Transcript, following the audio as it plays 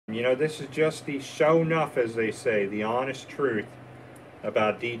You know, this is just the show enough, as they say, the honest truth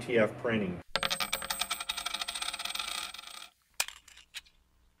about DTF printing.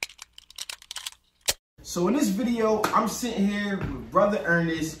 So in this video, I'm sitting here with Brother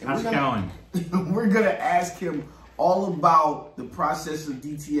Ernest. And how's it going? We're gonna ask him all about the process of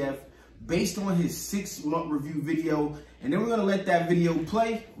DTF based on his 6-month review video. And then we're gonna let that video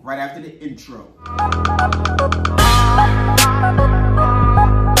play right after the intro.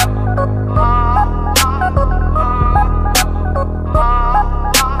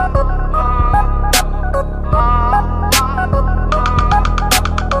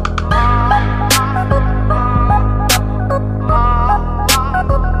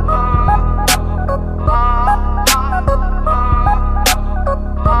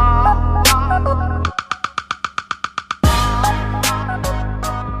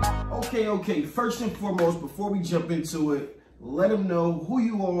 Okay, first and foremost, before we jump into it, let them know who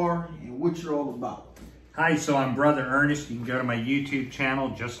you are and what you're all about. Hi, so I'm Brother Ernest. You can go to my YouTube channel,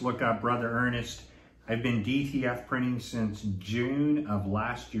 just look up Brother Ernest. I've been DTF printing since June of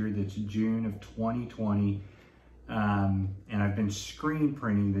last year, that's June of 2020. And I've been screen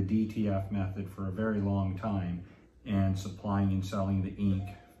printing the DTF method for a very long time and supplying and selling the ink,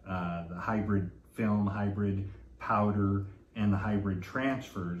 the hybrid film, hybrid powder, and the hybrid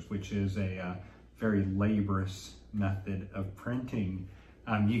transfers, which is a very laborious method of printing.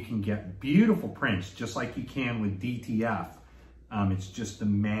 You can get beautiful prints just like you can with DTF. It's just the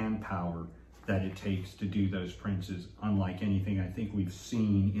manpower that it takes to do those prints is unlike anything I think we've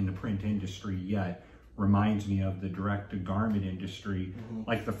seen in the print industry yet. Reminds me of the direct-to-garment industry,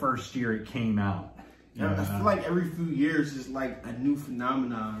 like the first year it came out. I feel like every few years is like a new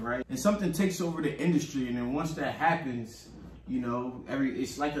phenomenon, right? And something takes over the industry, and then once that happens, you know,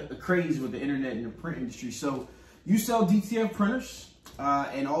 it's like a craze with the internet and the print industry. So you sell DTF printers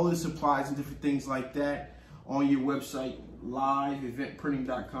and all the supplies and different things like that on your website,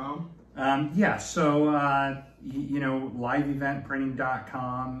 liveeventprinting.com. Yeah, so, you know,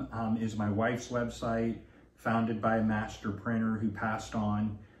 liveeventprinting.com is my wife's website, founded by a master printer who passed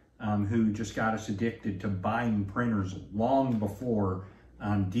on, who just got us addicted to buying printers long before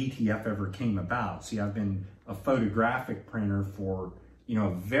DTF ever came about. See, I've been a photographic printer for, you know,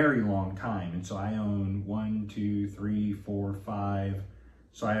 a very long time. And so I own 5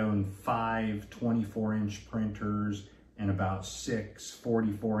 24-inch printers and about 6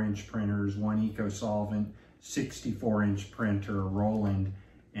 44-inch printers, 1 EcoSolvent, 64-inch printer, Roland.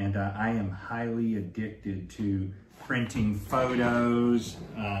 And I am highly addicted to printing photos.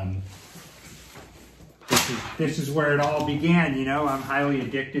 This is where it all began, you know. I'm highly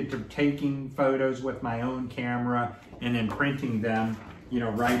addicted to taking photos with my own camera and then printing them, you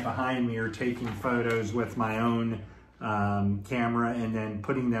know, right behind me, or taking photos with my own camera and then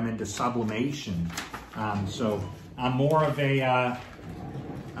putting them into sublimation. So I'm more of a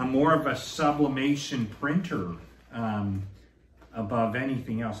sublimation printer above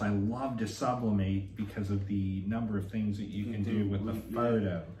anything else. I love to sublimate because of the number of things that you can do with a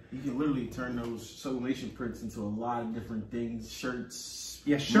photo. You can literally turn those sublimation prints into a lot of different things. Shirts.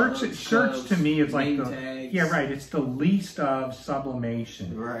 Yeah, shirts to me is like tags. Yeah, right. It's the least of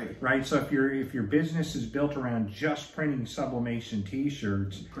sublimation. Right. Right. So if your business is built around just printing sublimation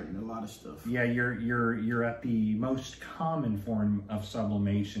T-shirts, printing a lot of stuff. Yeah, you're at the most common form of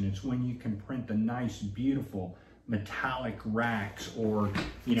sublimation. It's when you can print the nice, beautiful metallic racks, or,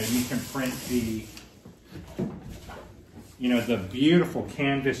 you know, you can print the, you know, the beautiful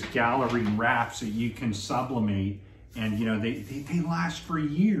canvas gallery wraps that you can sublimate, and, you know, they last for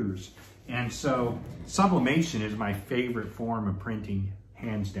years. And so sublimation is my favorite form of printing,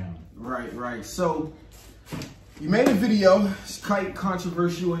 hands down. Right. So you made a video, it's quite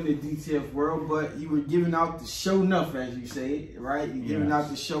controversial in the DTF world, but you were giving out the show enough, as you say, right? You're giving out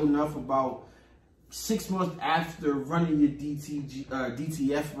the show enough about 6 months after running your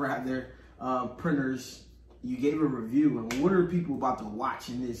DTF printers. You gave a review, and what are people about to watch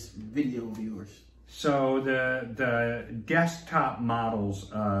in this video, viewers? So the desktop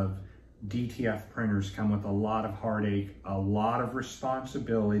models of DTF printers come with a lot of heartache, a lot of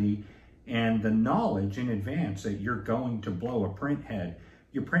responsibility, and the knowledge in advance that you're going to blow a print head.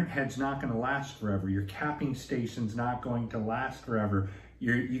 Your print head's not going to last forever. Your capping station's not going to last forever.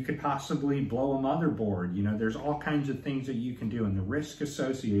 You could possibly blow a motherboard. You know, there's all kinds of things that you can do, and the risk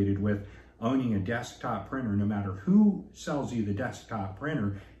associated with owning a desktop printer, no matter who sells you the desktop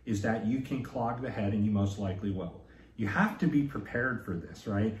printer, is that you can clog the head, and you most likely will. You have to be prepared for this,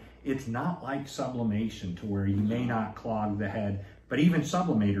 right? It's not like sublimation to where you may not clog the head, but even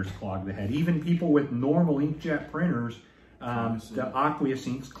sublimators clog the head. Even people with normal inkjet printers the aqueous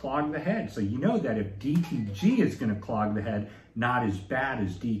inks clog the head. So you know that if DTG is going to clog the head, not as bad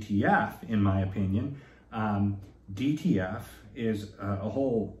as DTF, in my opinion. DTF is a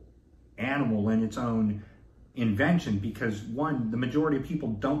whole animal in its own invention because, one, the majority of people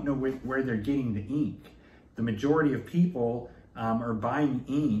don't know where they're getting the ink. The majority of people are buying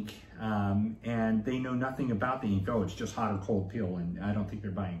ink and they know nothing about the ink. Oh, it's just hot or cold peel, and I don't think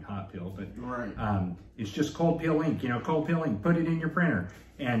they're buying hot peel, but it's just cold peel ink. You know, cold peel ink, put it in your printer.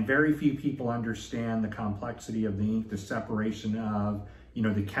 And very few people understand the complexity of the ink, the separation of, you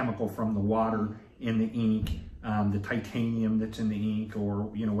know, the chemical from the water in the ink, the titanium that's in the ink,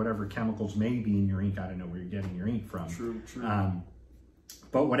 or, you know, whatever chemicals may be in your ink. I don't know where you're getting your ink from. True.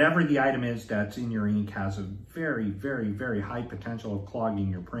 But whatever the item is that's in your ink has a very, very, very high potential of clogging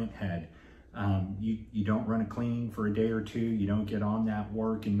your print head. You don't run it clean for a day or two. You don't get on that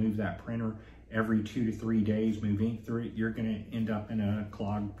work and move that printer every 2 to 3 days, move ink through it, you're going to end up in a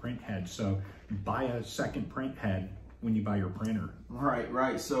clogged print head. So buy a second print head when you buy your printer.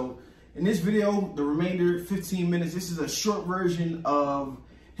 Right. So in this video, the remainder 15 minutes, this is a short version of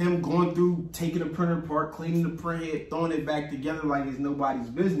him going through, taking the printer apart, cleaning the print head, throwing it back together like it's nobody's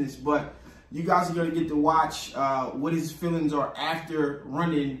business. But you guys are going to get to watch what his feelings are after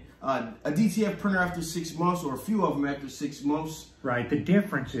running a DTF printer after 6 months, or a few of them after 6 months. Right. The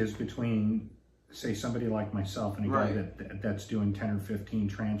difference is between, say, somebody like myself and a guy that's doing 10 or 15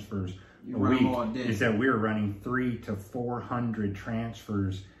 transfers a week, is that we're running 300 to 400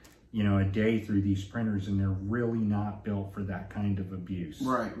 transfers, you know, a day through these printers, and they're really not built for that kind of abuse.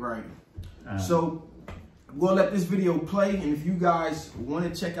 Right. So we'll let this video play, and if you guys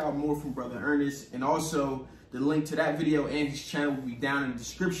want to check out more from Brother Ernest, and also the link to that video and his channel will be down in the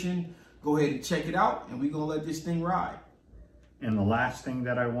description, go ahead and check it out, and we're going to let this thing ride. And the last thing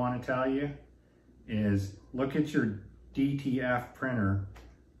that I want to tell you is look at your DTF printer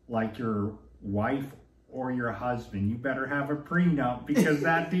like your wife or your husband. You better have a prenup, because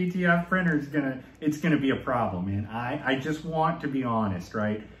that DTF printer is gonna be a problem. And I just want to be honest,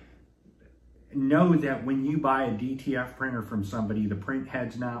 right? Know that when you buy a DTF printer from somebody, the print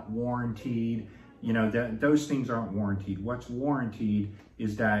head's not warranted. You know, those things aren't warranted. What's warranted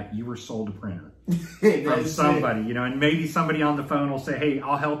is that you were sold a printer from somebody, you know, and maybe somebody on the phone will say, hey,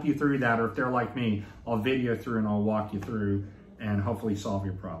 I'll help you through that. Or if they're like me, I'll video through and I'll walk you through and hopefully solve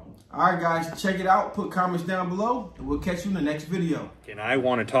your problem. All right, guys, check it out. Put comments down below, and we'll catch you in the next video. And I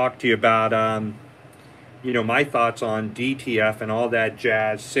want to talk to you about, you know, my thoughts on DTF and all that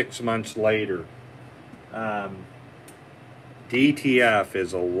jazz 6 months later. DTF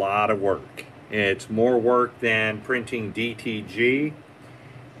is a lot of work. It's more work than printing DTG.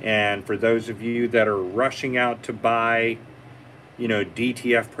 And for those of you that are rushing out to buy, you know,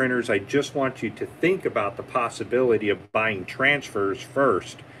 DTF printers, I just want you to think about the possibility of buying transfers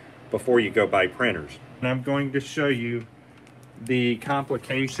first before you go buy printers. And I'm going to show you the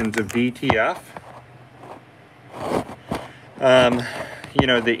complications of DTF. You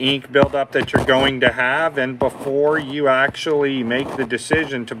know, the ink buildup that you're going to have, and before you actually make the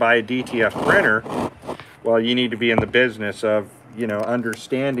decision to buy a DTF printer, well, you need to be in the business of, you know,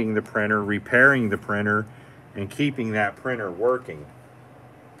 understanding the printer, repairing the printer, and keeping that printer working,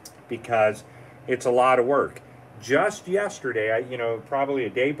 because it's a lot of work. Just yesterday, you know, probably a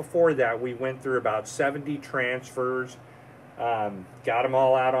day before that, we went through about 70 transfers, got them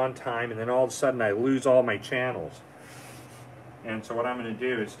all out on time, and then all of a sudden I lose all my channels. And so what I'm going to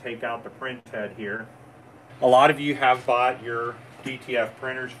do is take out the print head here. A lot of you have bought your DTF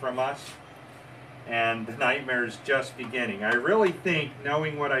printers from us, and the nightmare is just beginning. I really think,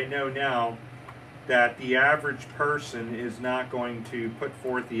 knowing what I know now, that the average person is not going to put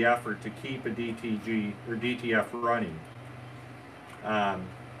forth the effort to keep a DTG or DTF running.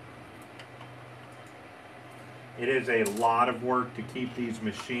 It is a lot of work to keep these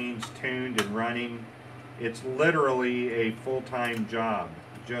machines tuned and running. It's literally a full-time job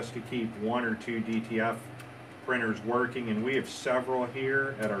just to keep 1 or 2 DTF printers working, and we have several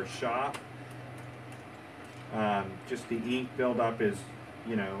here at our shop. Just the ink buildup is,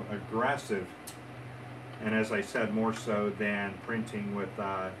 you know, aggressive, and as I said, more so than printing with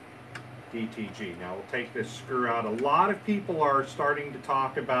DTG. Now we'll take this screw out. A lot of people are starting to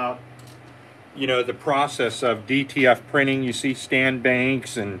talk about, you know, the process of DTF printing. You see Stan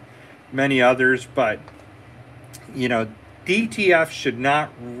Banks and many others, but you know, DTF should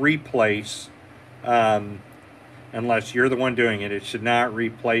not replace, unless you're the one doing it, it should not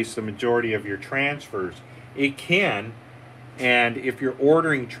replace the majority of your transfers. It can, and if you're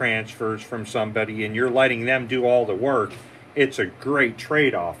ordering transfers from somebody and you're letting them do all the work, it's a great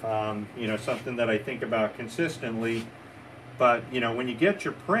trade-off. You know, something that I think about consistently But, you know, when you get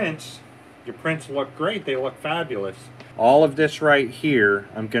your prints look great. They look fabulous. All of this right here,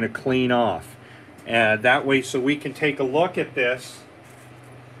 I'm going to clean off. That way, so we can take a look at this,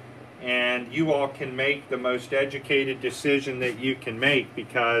 and you all can make the most educated decision that you can make,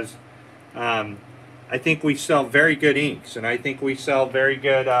 because I think we sell very good inks, and I think we sell very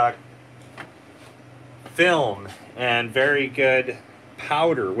good film and very good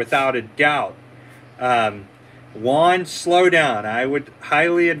powder, without a doubt. Juan, slow down. I would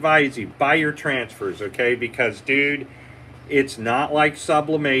highly advise you, buy your transfers, okay? Because, dude, it's not like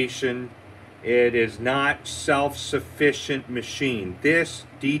sublimation. It is not self-sufficient machine. This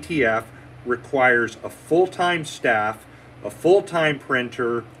DTF requires a full-time staff, a full-time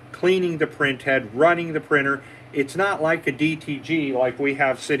printer, cleaning the print head, running the printer. It's not like a DTG like we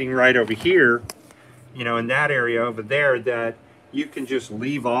have sitting right over here, you know, in that area over there, that you can just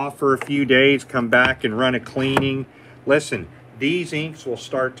leave off for a few days, come back and run a cleaning. Listen, these inks will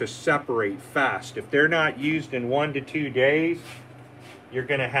start to separate fast. If they're not used in 1 to 2 days, you're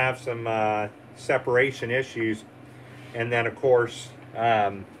going to have some separation issues. And then, of course,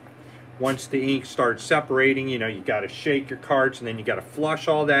 once the ink starts separating, you know, you got to shake your carts, and then you got to flush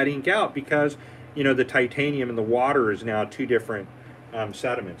all that ink out, because, you know, the titanium and the water is now 2 different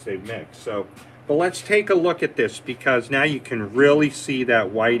sediments they've mixed. So, but let's take a look at this, because now you can really see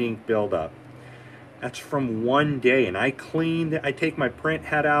that white ink buildup. That's from 1 day, and I take my print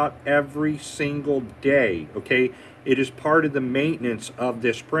head out every single day, okay? It is part of the maintenance of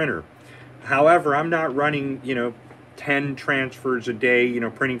this printer. However, I'm not running, you know, 10 transfers a day, you know,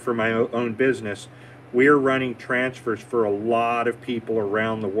 printing for my own business. We're running transfers for a lot of people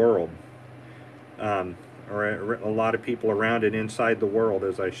around the world, or a lot of people around and inside the world,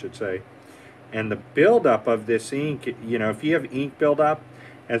 as I should say. And the buildup of this ink, you know, if you have ink buildup,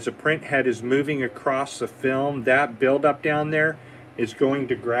 as the print head is moving across the film, that buildup down there is going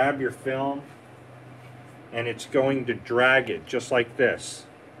to grab your film, and it's going to drag it just like this.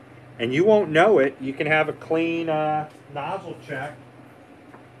 And you won't know it. You can have a clean nozzle check,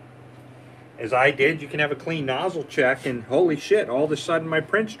 as I did. You can have a clean nozzle check, and holy shit, all of a sudden my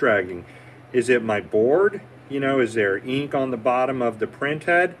print's dragging. Is it my board? You know, is there ink on the bottom of the print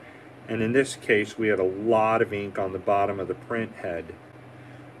head? And in this case, we had a lot of ink on the bottom of the print head.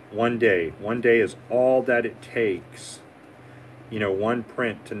 1 day. 1 day is all that it takes. You know, one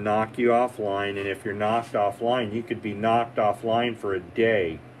print to knock you offline. And if you're knocked offline, you could be knocked offline for a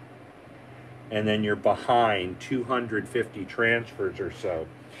day, and then you're behind 250 transfers or so.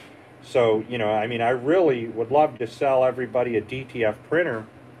 So, you know, I mean, I really would love to sell everybody a DTF printer,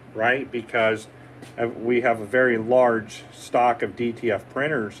 right? Because we have a very large stock of DTF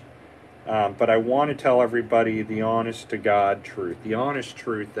printers. But I want to tell everybody the honest to God truth, the honest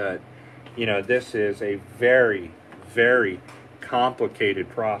truth that, you know, this is a very, very complicated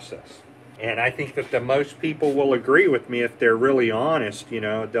process. And I think that the most people will agree with me if they're really honest. You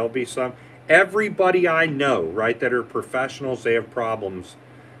know, there'll be everybody I know, right, that are professionals, they have problems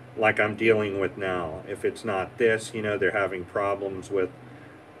like I'm dealing with now. If it's not this, you know, they're having problems with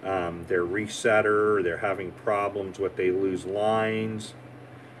their resetter, they're having problems with they lose lines.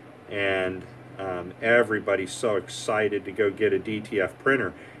 And everybody's so excited to go get a DTF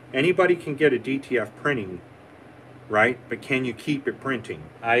printer. Anybody can get a DTF printing, right? But can you keep it printing?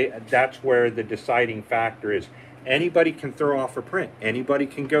 That's where the deciding factor is. Anybody can throw off a print. Anybody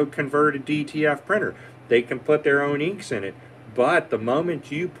can go convert a DTF printer. They can put their own inks in it. But the moment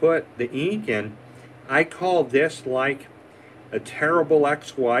you put the ink in, I call this like a terrible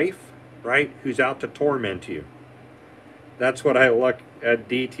ex-wife, right, who's out to torment you. That's what I look at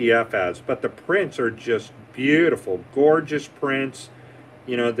DTF as. But the prints are just beautiful, gorgeous prints.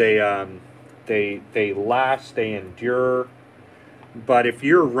 You know, they last, they endure. But if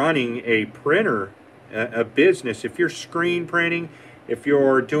you're running a printer, a business, if you're screen printing, if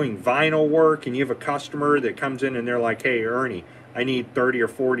you're doing vinyl work and you have a customer that comes in and they're like, hey, Ernie, I need 30 or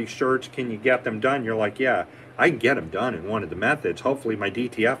 40 shirts, can you get them done? You're like, yeah, I can get them done in one of the methods. Hopefully my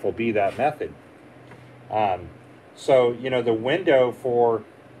DTF will be that method. So, you know, the window for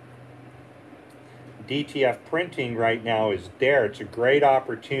DTF printing right now is there. It's a great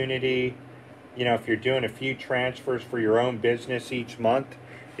opportunity. You know, if you're doing a few transfers for your own business each month,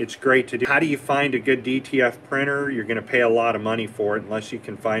 it's great to do. How do you find a good DTF printer? You're going to pay a lot of money for it unless you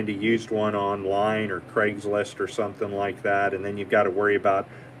can find a used one online or Craigslist or something like that. And then you've got to worry about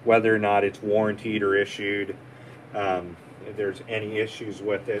whether or not it's warranted or issued, if there's any issues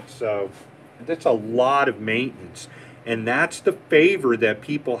with it. So that's a lot of maintenance. And that's the favor that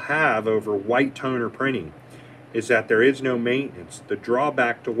people have over white toner printing, is that there is no maintenance. The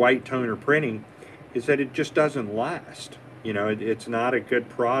drawback to white toner printing is that it just doesn't last. You know, it's not a good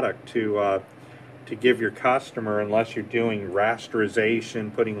product to give your customer unless you're doing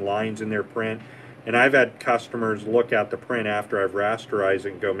rasterization, putting lines in their print. And I've had customers look at the print after I've rasterized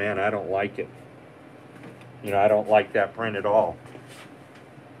it and go, man, I don't like it. You know, I don't like that print at all.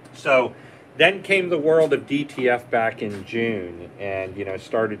 So then came the world of DTF back in June, and, you know,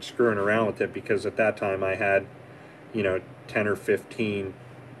 started screwing around with it because at that time I had, you know, 10 or 15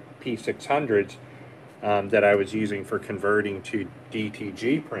 P600s that I was using for converting to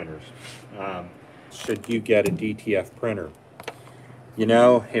DTG printers. Should you get a DTF printer? You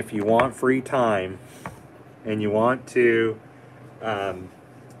know, if you want free time and you want to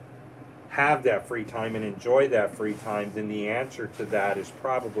have that free time and enjoy that free time, then the answer to that is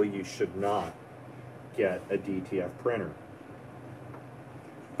probably you should not get a DTF printer.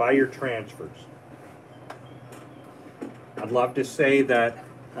 Buy your transfers. I'd love to say that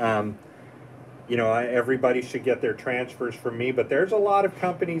you know, everybody should get their transfers from me, but there's a lot of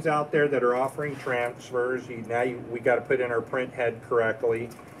companies out there that are offering transfers. We got to put in our print head correctly,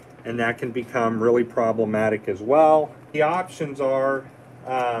 and that can become really problematic as well. The options are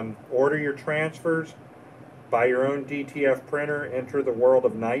order your transfers, buy your own DTF printer, enter the world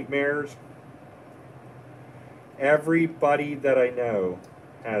of nightmares. Everybody that I know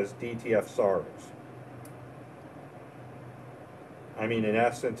has DTF sorrows. I mean, in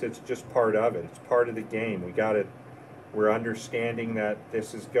essence, it's just part of it. It's part of the game. We're understanding that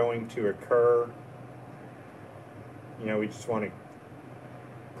this is going to occur. You know, we just want to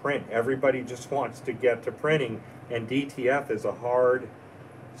print. Everybody just wants to get to printing, and DTF is a hard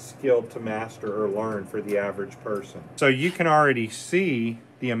skill to master or learn for the average person. So you can already see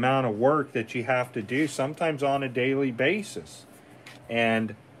the amount of work that you have to do, sometimes on a daily basis.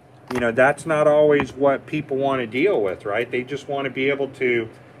 And you know, that's not always what people want to deal with, right? They just want to be able to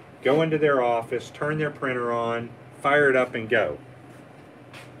go into their office, turn their printer on, fire it up, and go.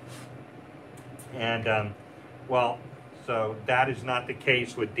 And, well, so that is not the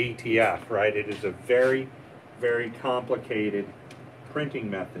case with DTF, right? It is a very, very complicated printing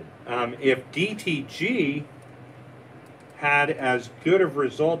method. If DTG had as good of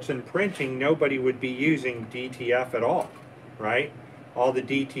results in printing, nobody would be using DTF at all, right? All the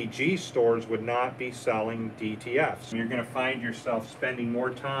DTG stores would not be selling DTFs. You're going to find yourself spending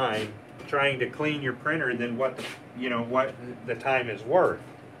more time trying to clean your printer than what the time is worth.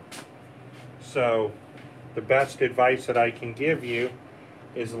 So the best advice that I can give you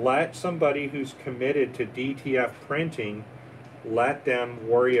is let somebody who's committed to DTF printing, let them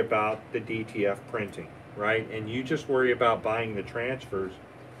worry about the DTF printing, right? And you just worry about buying the transfers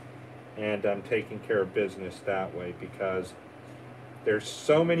and taking care of business that way, because there's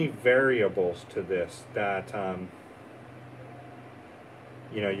so many variables to this that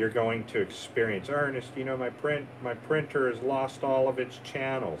you know, you're going to experience. Ernest, you know, my printer has lost all of its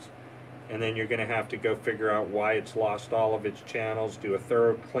channels, and then you're going to have to go figure out why it's lost all of its channels, do a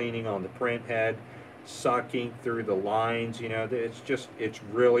thorough cleaning on the print head, suck ink through the lines. You know, it's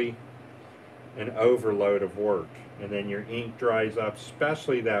really an overload of work. And then your ink dries up,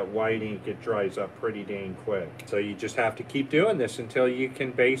 especially that white ink, it dries up pretty dang quick. So you just have to keep doing this until you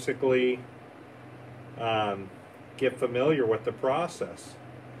can basically get familiar with the process.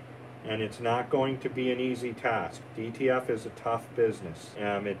 And it's not going to be an easy task. DTF is a tough business.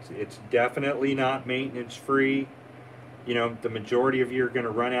 It's definitely not maintenance free. You know, the majority of you are going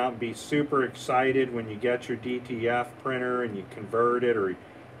to run out and be super excited when you get your DTF printer and you convert it, or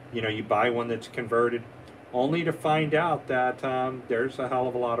you know, you buy one that's converted, only to find out that there's a hell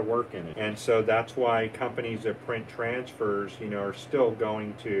of a lot of work in it. And so that's why companies that print transfers, you know, are still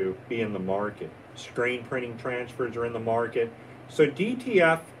going to be in the market. Screen printing transfers are in the market. So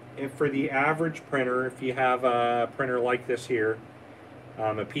DTF, for the average printer, if you have a printer like this here,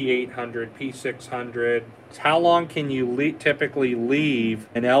 a P800, P600, how long can you typically leave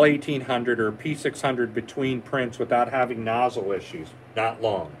an L1800 or P600 between prints without having nozzle issues? Not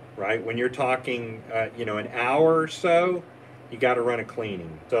long. Right? When you're talking, you know, an hour or so, you got to run a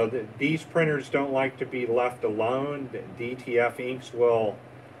cleaning. So these printers don't like to be left alone. The DTF inks will,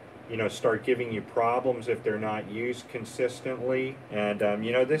 you know, start giving you problems if they're not used consistently. And,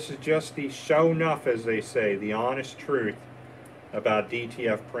 you know, this is just the show enough, as they say, the honest truth about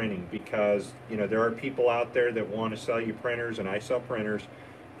DTF printing, because, you know, there are people out there that want to sell you printers, and I sell printers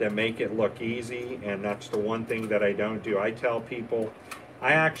that make it look easy, and that's the one thing that I don't do. I tell people,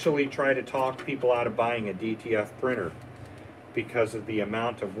 I actually try to talk people out of buying a DTF printer because of the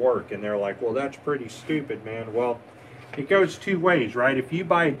amount of work. And they're like, well, that's pretty stupid, man. Well, it goes two ways, right? If you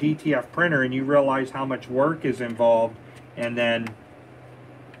buy a DTF printer and you realize how much work is involved, and then,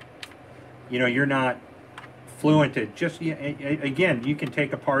 you know, you're not fluent at just, again, you can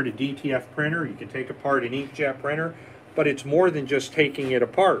take apart a DTF printer, you can take apart an inkjet printer, but it's more than just taking it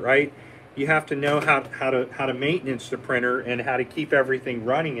apart, right? You have to know how to maintenance the printer and how to keep everything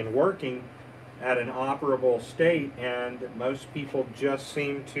running and working at an operable state, and most people just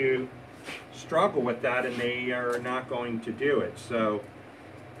seem to struggle with that, and they are not going to do it. So,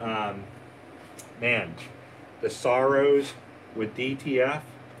 man, the sorrows with DTF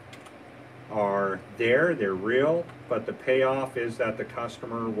are there, they're real, but the payoff is that the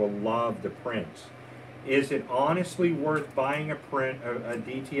customer will love the prints. Is it honestly worth buying a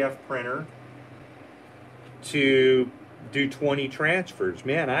DTF printer to do 20 transfers?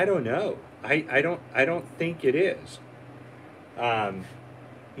 Man, I don't know. I don't think it is.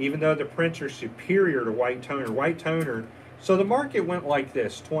 Even though the prints are superior to white toner. So the market went like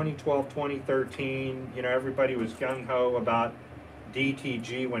this: 2012, 2013. You know, everybody was gung ho about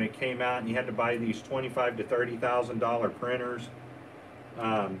DTG when it came out, and you had to buy these $25,000 to $30,000 printers.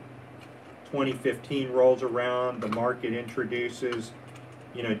 2015 rolls around, the market introduces,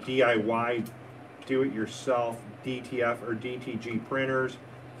 you know, DIY, do-it-yourself DTF or DTG printers.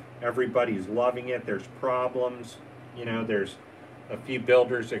 Everybody's loving it. There's problems. You know, there's a few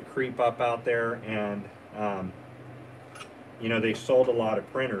builders that creep up out there, and you know, they sold a lot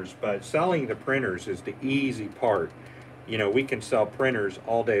of printers, but selling the printers is the easy part. You know, we can sell printers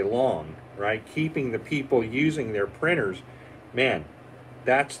all day long, right? Keeping the people using their printers, man,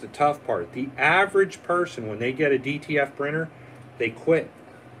 that's the tough part. The average person, when they get a DTF printer, they quit.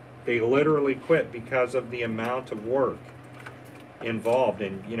 They literally quit because of the amount of work involved.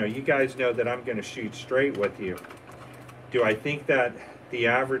 And, you know, you guys know that I'm going to shoot straight with you. Do I think that the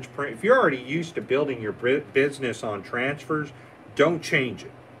average print, if you're already used to building your business on transfers, don't change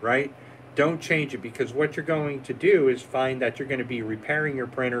it, right? Don't change it, because what you're going to do is find that you're going to be repairing your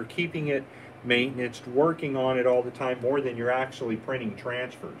printer, keeping it maintenance, working on it all the time, more than you're actually printing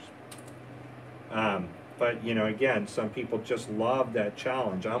transfers. But, you know, again, some people just love that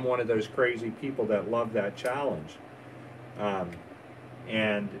challenge. I'm one of those crazy people that love that challenge.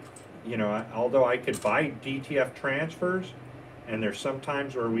 And, you know, although I could buy DTF transfers, and there's some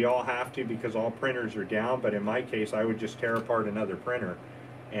times where we all have to because all printers are down, but in my case, I would just tear apart another printer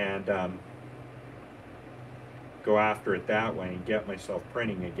and go after it that way and get myself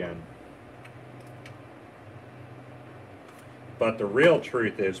printing again. But the real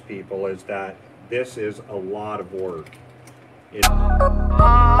truth is, people, is that this is a lot of work.